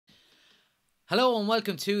Hello and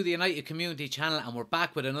welcome to the United Community Channel, and we're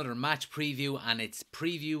back with another match preview, and it's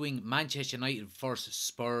previewing Manchester United versus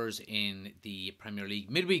Spurs in the Premier League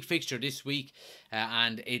midweek fixture this week,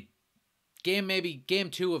 and maybe game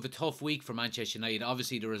two of a tough week for Manchester United.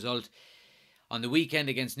 Obviously the result on the weekend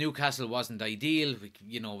against Newcastle wasn't ideal.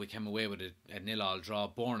 We came away with a 0-0 draw,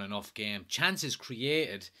 boring enough game. Chances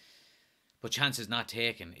created, but chances not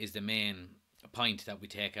taken is the main point that we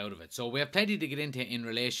take out of it. So we have plenty to get into in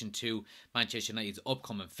relation to Manchester United's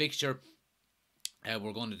upcoming fixture.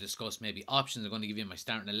 We're going to discuss maybe options. I'm going to give you my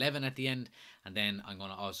starting 11 at the end, and then I'm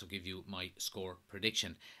going to also give you my score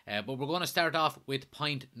prediction. But we're going to start off with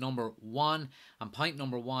point number one, and point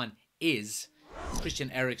number one is Christian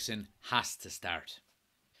Eriksen has to start.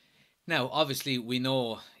 Now, obviously, we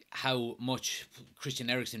know how much Christian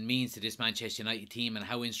Eriksen means to this Manchester United team and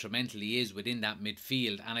how instrumental he is within that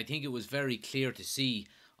midfield. And I think it was very clear to see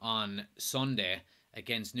on Sunday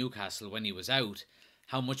against Newcastle when he was out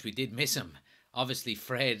how much we did miss him. Obviously,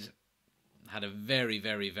 Fred had a very,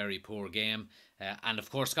 very, very poor game. And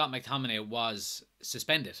of course, Scott McTominay was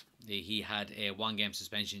suspended. He had a one-game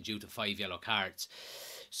suspension due to 5 yellow cards.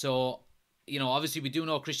 So, obviously we do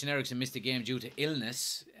know Christian Eriksen missed the game due to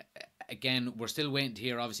illness. Again, we're still waiting to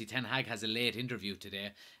hear. Obviously, Ten Hag has a late interview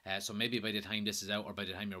today, so maybe by the time this is out or by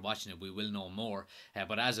the time you're watching it, we will know more.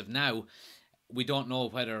 But as of now, we don't know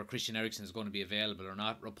whether Christian Eriksen is going to be available or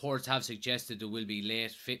not. Reports have suggested there will be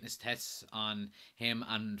late fitness tests on him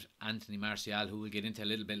and Anthony Martial, who we'll get into a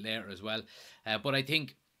little bit later as well. But I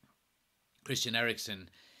think Christian Eriksen,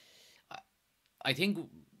 I think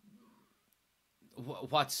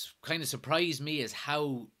what's kind of surprised me is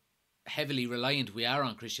how heavily reliant we are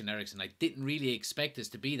on Christian Eriksen. I didn't really expect us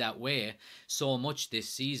to be that way so much this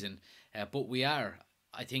season, but we are.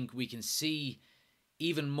 I think we can see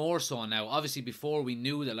even more so now. Obviously, before we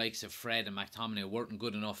knew the likes of Fred and McTominay weren't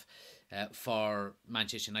good enough for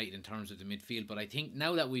Manchester United in terms of the midfield, but I think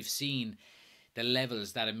now that we've seen the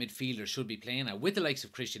levels that a midfielder should be playing at, with the likes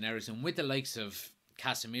of Christian Eriksen, with the likes of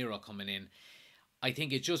Casemiro coming in, I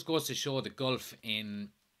think it just goes to show the gulf in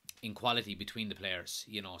quality between the players,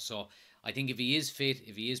 So I think if he is fit,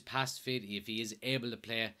 if he is past fit, if he is able to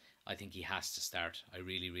play, I think he has to start. I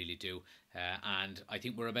really, really do. And I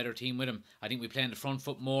think we're a better team with him. I think we play on the front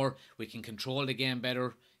foot more. We can control the game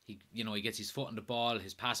better. He gets his foot on the ball.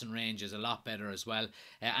 His passing range is a lot better as well.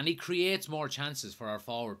 And he creates more chances for our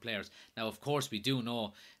forward players. Now, of course, we do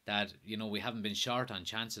know that, we haven't been short on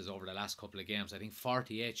chances over the last couple of games. I think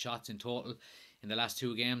 48 shots in total in the last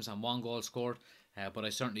 2 games and 1 goal scored. But I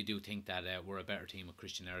certainly do think that we're a better team with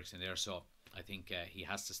Christian Eriksen there, so I think he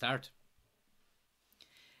has to start.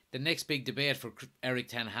 The next big debate for Erik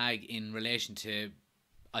Ten Hag in relation to,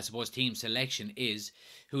 I suppose, team selection is,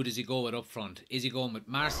 who does he go with up front? Is he going with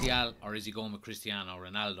Martial or is he going with Cristiano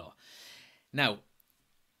Ronaldo? Now,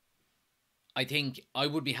 I think I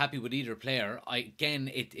would be happy with either player.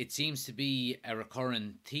 It seems to be a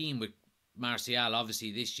recurring theme with Martial,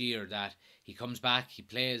 obviously, this year, that he comes back, he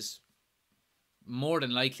plays more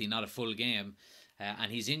than likely not a full game,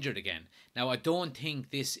 and he's injured again. Now, I don't think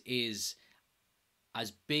this is as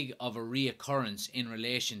big of a reoccurrence in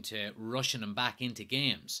relation to rushing him back into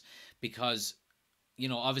games, because,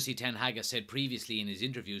 obviously Ten Hag has said previously in his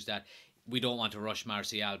interviews that we don't want to rush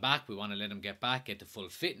Martial back. We want to let him get back, get to full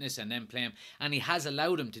fitness, and then play him. And he has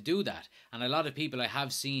allowed him to do that. And a lot of people I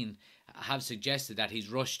have seen have suggested that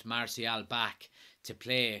he's rushed Martial back to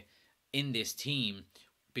play in this team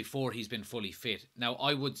before he's been fully fit. Now,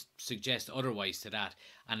 I would suggest otherwise to that.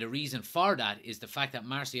 And the reason for that is the fact that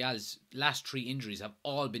Martial's last 3 injuries have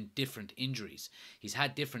all been different injuries. He's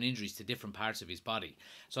had different injuries to different parts of his body.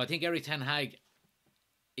 So I think Erik Ten Hag,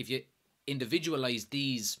 if you individualise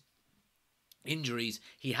these injuries,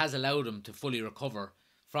 he has allowed him to fully recover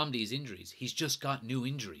from these injuries. He's just got new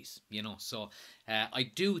injuries, So I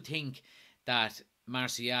do think that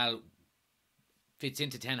Martial fits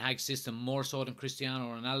into Ten Hag's system more so than Cristiano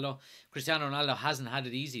Ronaldo. Cristiano Ronaldo hasn't had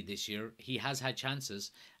it easy this year. He has had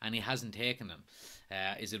chances and he hasn't taken them.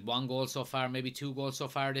 Is it 1 goal so far, maybe 2 goals so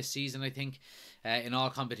far this season, I think, in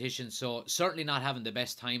all competitions. So certainly not having the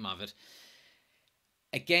best time of it.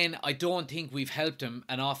 Again, I don't think we've helped him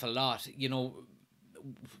an awful lot,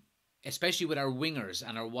 especially with our wingers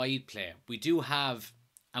and our wide play. We do have,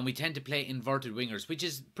 and we tend to play inverted wingers, which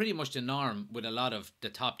is pretty much the norm with a lot of the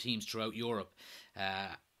top teams throughout Europe.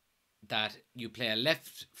 That you play a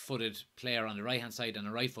left-footed player on the right-hand side and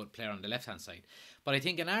a right-foot player on the left-hand side. But I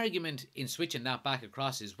think an argument in switching that back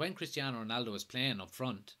across is when Cristiano Ronaldo is playing up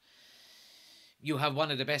front, you have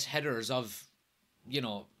one of the best headers of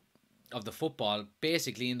the football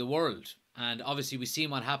basically in the world. And obviously we've seen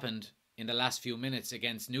what happened in the last few minutes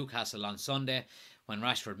against Newcastle on Sunday, when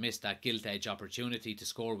Rashford missed that gilt-edge opportunity to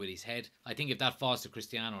score with his head. I think if that falls to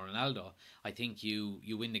Cristiano Ronaldo, I think you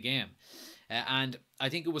win the game. And I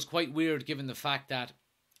think it was quite weird given the fact that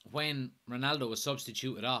when Ronaldo was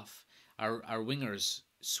substituted off, our wingers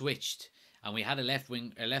switched, and we had a left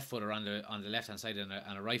footer on the left hand side and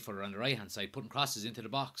a right footer on the right hand side, putting crosses into the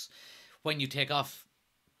box. When you take off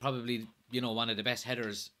probably one of the best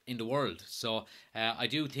headers in the world, so I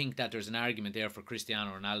do think that there's an argument there for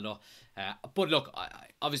Cristiano Ronaldo. But look,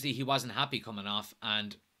 obviously he wasn't happy coming off,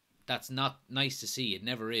 and that's not nice to see. It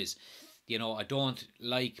never is. I don't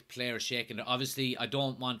like players shaking. Obviously, I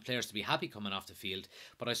don't want players to be happy coming off the field,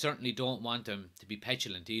 but I certainly don't want them to be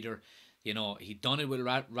petulant either. He'd done it with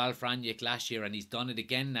Ralph Rangnick last year, and he's done it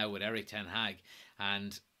again now with Erik ten Hag.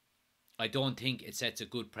 And I don't think it sets a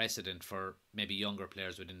good precedent for maybe younger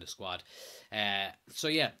players within the squad. So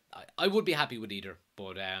yeah, I would be happy with either,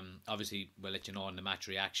 but obviously we'll let you know in the match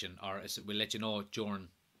reaction, or we'll let you know during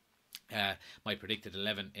my predicted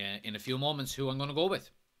 11 in a few moments who I'm going to go with.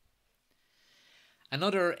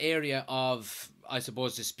 Another area of, I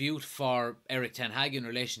suppose, dispute for Erik ten Hag in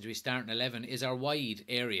relation to his starting 11 is our wide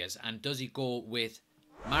areas. And does he go with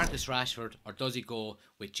Marcus Rashford or does he go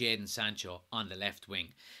with Jadon Sancho on the left wing?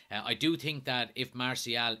 I do think that if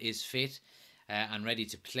Martial is fit and ready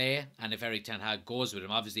to play, and if Erik ten Hag goes with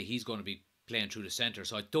him, obviously he's going to be playing through the centre.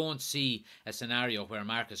 So I don't see a scenario where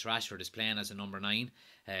Marcus Rashford is playing as a number 9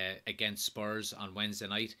 against Spurs on Wednesday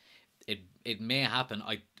night. It may happen.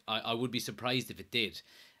 I would be surprised if it did.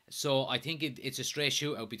 So I think it's a straight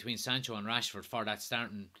shootout between Sancho and Rashford for that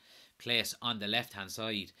starting place on the left-hand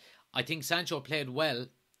side. I think Sancho played well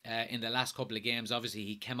in the last couple of games. Obviously,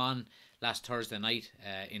 he came on last Thursday night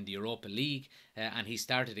in the Europa League and he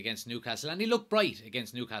started against Newcastle. And he looked bright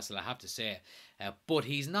against Newcastle, I have to say. But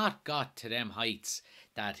he's not got to them heights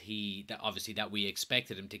that we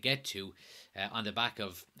expected him to get to on the back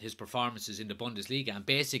of his performances in the Bundesliga. And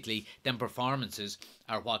basically, them performances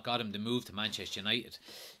are what got him the move to Manchester United.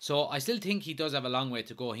 So I still think he does have a long way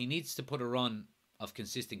to go. He needs to put a run of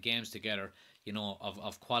consistent games together,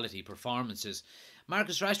 of quality performances.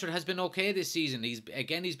 Marcus Rashford has been okay this season. He's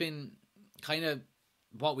been kind of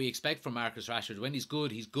what we expect from Marcus Rashford. When he's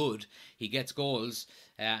good, he's good. He gets goals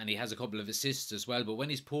and he has a couple of assists as well. But when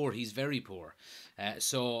he's poor, he's very poor.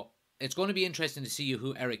 So it's going to be interesting to see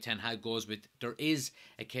who Erik ten Hag goes with. There is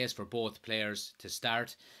a case for both players to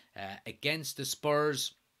start. Against the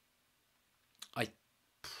Spurs, I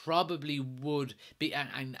probably would be,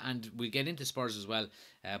 and we'll get into Spurs as well,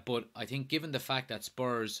 but I think given the fact that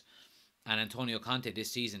Spurs and Antonio Conte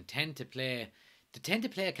this season tend to play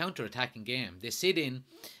a counter-attacking game. They sit in,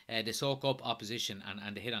 they soak up opposition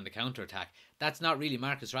and they hit on the counter-attack. That's not really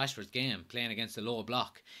Marcus Rashford's game, playing against a low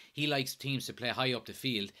block. He likes teams to play high up the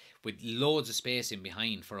field with loads of space in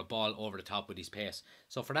behind for a ball over the top with his pace.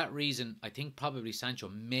 So for that reason, I think probably Sancho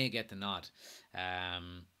may get the nod.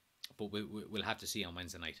 But we'll have to see on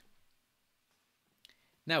Wednesday night.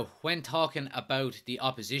 Now, when talking about the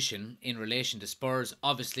opposition in relation to Spurs,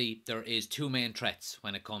 obviously there is two main threats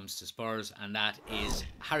when it comes to Spurs, and that is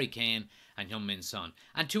Harry Kane and Heung-min Son.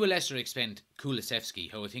 And to a lesser extent,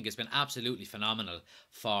 Kulusevski, who I think has been absolutely phenomenal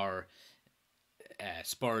for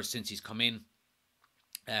Spurs since he's come in.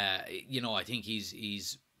 I think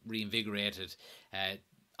he's reinvigorated,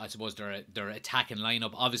 I suppose, their attacking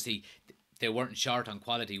lineup. Obviously, they weren't short on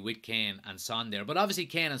quality with Kane and Son there. But obviously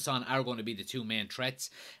Kane and Son are going to be the two main threats.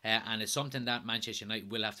 And it's something that Manchester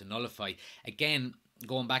United will have to nullify. Again,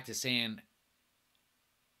 going back to saying,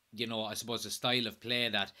 I suppose the style of play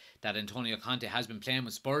that Antonio Conte has been playing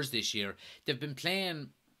with Spurs this year. They've been playing,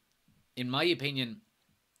 in my opinion,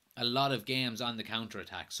 a lot of games on the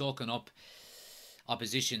counter-attack. Soaking up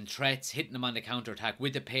opposition threats, hitting them on the counter-attack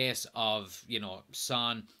with the pace of,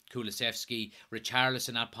 Son, Kulusevski,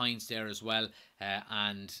 Richarlison at points there as well,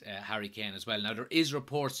 and Harry Kane as well. Now, there is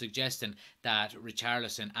reports suggesting that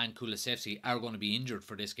Richarlison and Kulusevski are going to be injured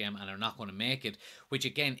for this game and are not going to make it, which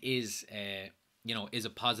again is a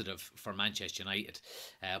positive for Manchester United.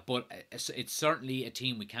 But it's certainly a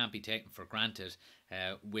team we can't be taken for granted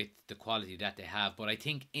with the quality that they have. But I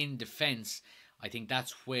think in defence, I think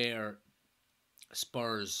that's where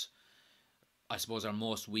Spurs, I suppose, are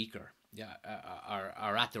most weaker.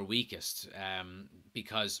 Are at their weakest,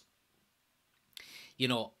 because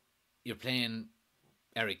you're playing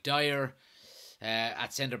Eric Dyer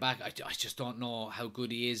at centre back. I just don't know how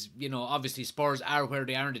good he is. Obviously Spurs are where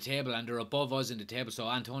they are in the table and they're above us in the table. So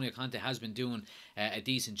Antonio Conte has been doing a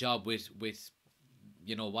decent job with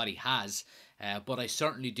what he has. But I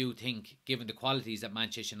certainly do think, given the qualities that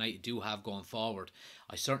Manchester United do have going forward,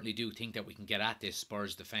 I certainly do think that we can get at this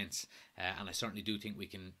Spurs defence. And I certainly do think we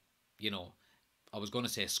can, you know, I was going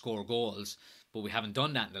to say score goals, but we haven't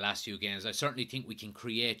done that in the last few games. I certainly think we can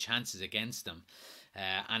create chances against them.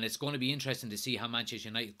 And it's going to be interesting to see how Manchester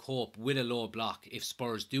United cope with a low block if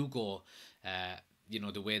Spurs do go,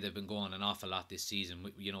 the way they've been going an awful lot this season,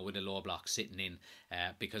 with a low block sitting in.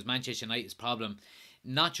 Because Manchester United's problem,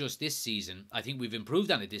 not just this season, I think we've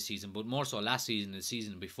improved on it this season, but more so last season and the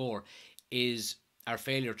season before, is our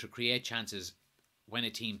failure to create chances when a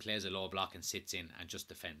team plays a low block and sits in and just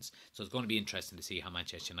defends. So it's going to be interesting to see how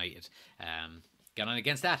Manchester United get on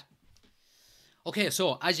against that. Okay,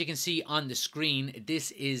 so as you can see on the screen, this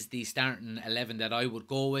is the starting 11 that I would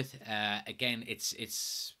go with. Again,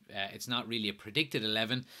 it's not really a predicted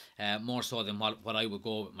 11, more so than what I would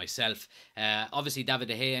go with myself. Obviously, David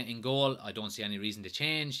De Gea in goal. I don't see any reason to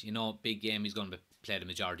change. Big game. He's going to play the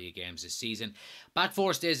majority of games this season. Back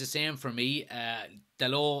four stays the same for me.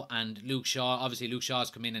 Dalot and Luke Shaw. Obviously, Luke Shaw's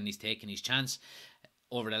come in and he's taken his chance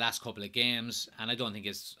over the last couple of games, and I don't think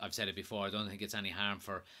I've said it before, I don't think it's any harm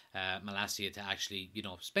for Malacia to actually,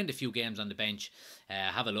 spend a few games on the bench,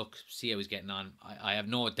 have a look, see how he's getting on. I have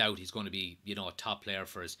no doubt he's going to be, a top player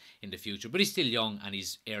for us in the future, but he's still young and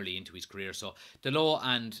he's early into his career. So Dalot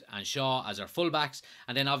and Shaw as our fullbacks,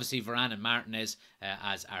 and then obviously Varane and Martinez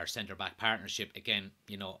as our centre-back partnership. Again,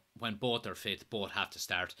 when both are fit, both have to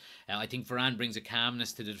start. I think Varane brings a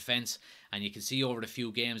calmness to the defence, and you can see over the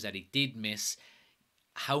few games that he did miss,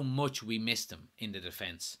 how much we missed him in the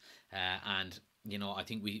defence. And I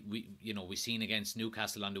think we seen against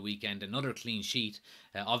Newcastle on the weekend another clean sheet.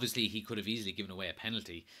 Obviously he could have easily given away a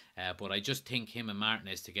penalty, but I just think him and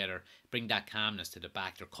Martinez together bring that calmness to the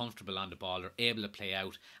back. They're comfortable on the ball, they're able to play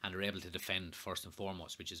out, and they're able to defend first and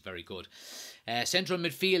foremost, which is very good. Central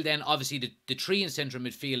midfield then, obviously the three in central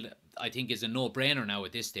midfield I think is a no-brainer now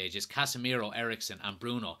at this stage. Is Casemiro, Eriksen and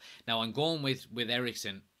Bruno. Now I'm going with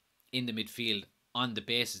Eriksen in the midfield on the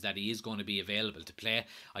basis that he is going to be available to play.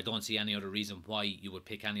 I don't see any other reason why you would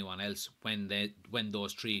pick anyone else when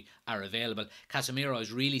those three are available. Casemiro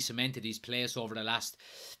has really cemented his place over the last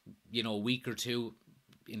week or two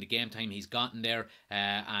in the game time he's gotten there,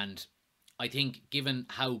 and I think given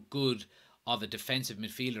how good of a defensive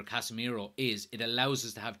midfielder Casemiro is, it allows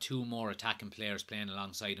us to have two more attacking players playing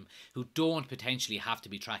alongside him who don't potentially have to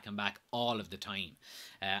be tracking back all of the time,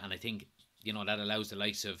 and I think that allows the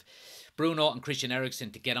likes of Bruno and Christian Eriksen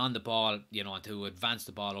to get on the ball, and to advance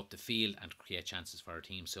the ball up the field and create chances for our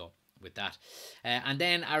team. So with that, and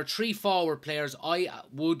then our three forward players, I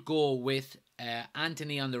would go with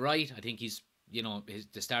Anthony on the right. I think he's,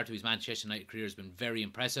 the start of his Manchester United career has been very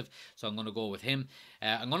impressive, so I'm going to go with him.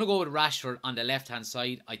 I'm going to go with Rashford on the left hand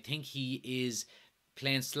side. I think he is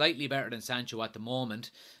playing slightly better than Sancho at the moment.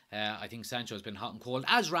 I think Sancho has been hot and cold,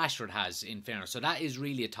 as Rashford has, in fairness. So that is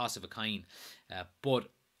really a toss of a kind. But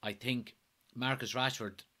I think Marcus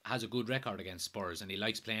Rashford has a good record against Spurs and he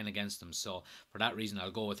likes playing against them. So for that reason,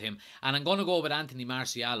 I'll go with him. And I'm going to go with Anthony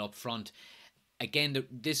Martial up front. Again,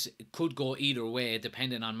 this could go either way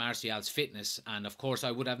depending on Martial's fitness. And of course, I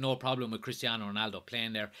would have no problem with Cristiano Ronaldo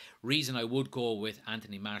playing there. Reason I would go with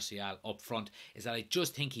Anthony Martial up front is that I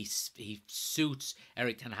just think he suits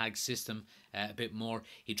Erik ten Hag's system a bit more.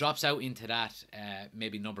 He drops out into that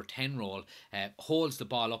maybe number 10 role, holds the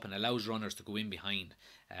ball up and allows runners to go in behind.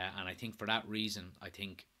 And I think for that reason, I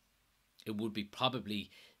think it would be probably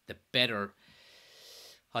the better,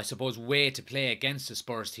 I suppose, way to play against a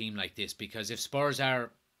Spurs team like this, because if Spurs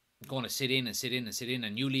are going to sit in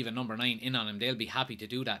and you leave a number 9 in on him, they'll be happy to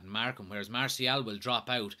do that and mark him, whereas Martial will drop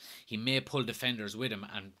out. He may pull defenders with him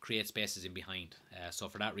and create spaces in behind. So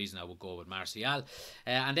for that reason I would go with Martial.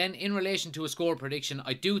 And then in relation to a score prediction,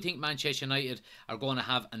 I do think Manchester United are going to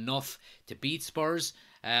have enough to beat Spurs,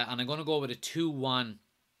 and I'm going to go with a 2-1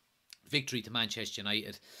 victory to Manchester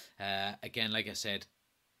United. Again, like I said,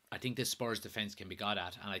 I think this Spurs defence can be got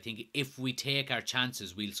at, and I think if we take our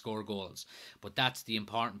chances, we'll score goals. But that's the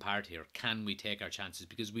important part here. Can we take our chances?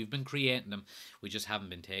 Because we've been creating them, we just haven't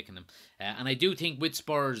been taking them. And I do think with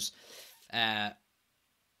Spurs,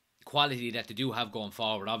 quality that they do have going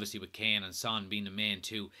forward, obviously with Kane and Son being the main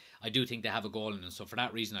two, I do think they have a goal in them. So for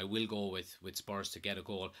that reason, I will go with Spurs to get a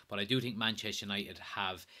goal. But I do think Manchester United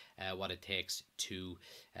have what it takes to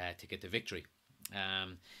get the victory.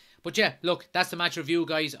 But yeah, look, that's the match review,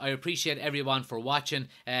 guys. I appreciate everyone for watching.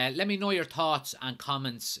 Let me know your thoughts and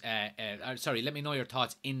comments. Let me know your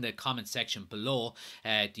thoughts in the comment section below.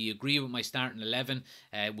 Do you agree with my starting 11?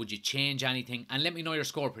 Would you change anything? And let me know your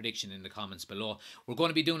score prediction in the comments below. We're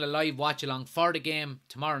going to be doing a live watch along for the game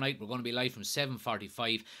tomorrow night. We're going to be live from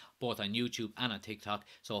 7:45, both on YouTube and on TikTok.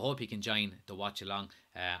 So I hope you can join the watch along.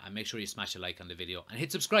 And make sure you smash a like on the video and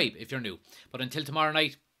hit subscribe if you're new. But until tomorrow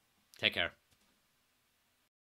night, take care.